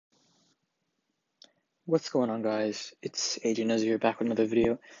What's going on, guys? It's AJ Nuzzer here, back with another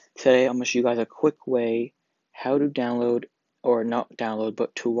video. Today I'm going to show you guys a quick way how to download, or not download,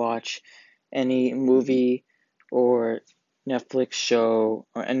 but to watch any movie or Netflix show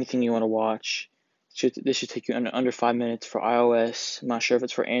or anything you want to watch. This should take you under 5 minutes for iOS. I'm not sure if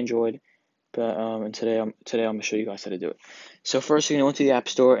it's for Android, but and today I'm going to show you guys how to do it. So first you're going to go into the App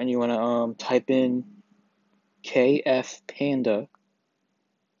Store and you want to type in KFPANDA.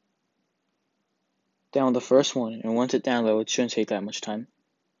 Download the first one, and once it downloads, it shouldn't take that much time.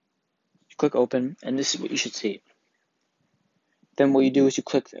 You click open, and this is what you should see. Then what you do is you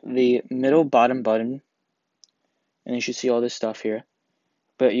click the middle bottom button, and you should see all this stuff here.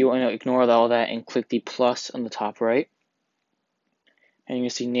 But you want to ignore all that and click the plus on the top right. And you can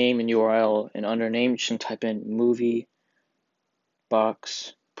see name and URL, and under name you should type in Movie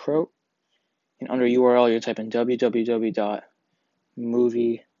Box Pro. And under URL you type in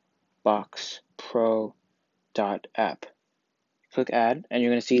www.movieboxpro.app. Click add, and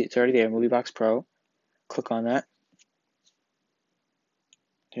you're going to see it's already there, MovieBox Pro. Click on that.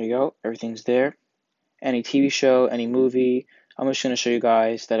 There you go, everything's there. Any TV show, any movie. I'm just going to show you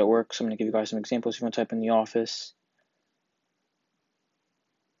guys that it works. I'm going to give you guys some examples. If you want to type in The Office,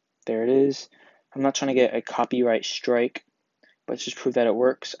 there it is. I'm not trying to get a copyright strike, but just prove that it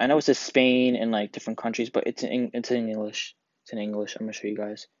works. I know it says Spain and like different countries, but it's in English. It's in English. I'm going to show you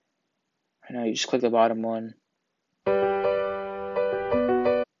guys. Right now, you just click the bottom one. All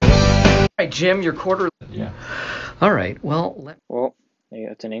right, Jim, your quarter. Yeah. All right. Well, There you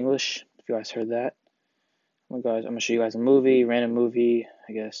go. It's in English. If you guys heard that. I'm going to show you guys a movie, random movie,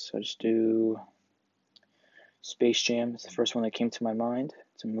 I guess. I'll just do Space Jam. It's the first one that came to my mind.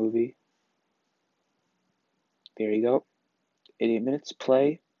 It's a movie. There you go. 88 minutes,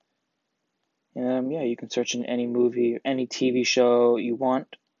 play. Yeah, you can search in any movie, any TV show you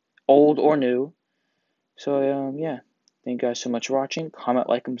want, old or new. So, yeah. Thank you guys so much for watching. Comment,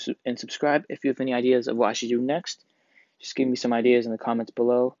 like, and subscribe. If you have any ideas of what I should do next, just give me some ideas in the comments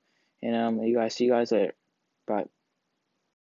below. And see you guys later. Bye.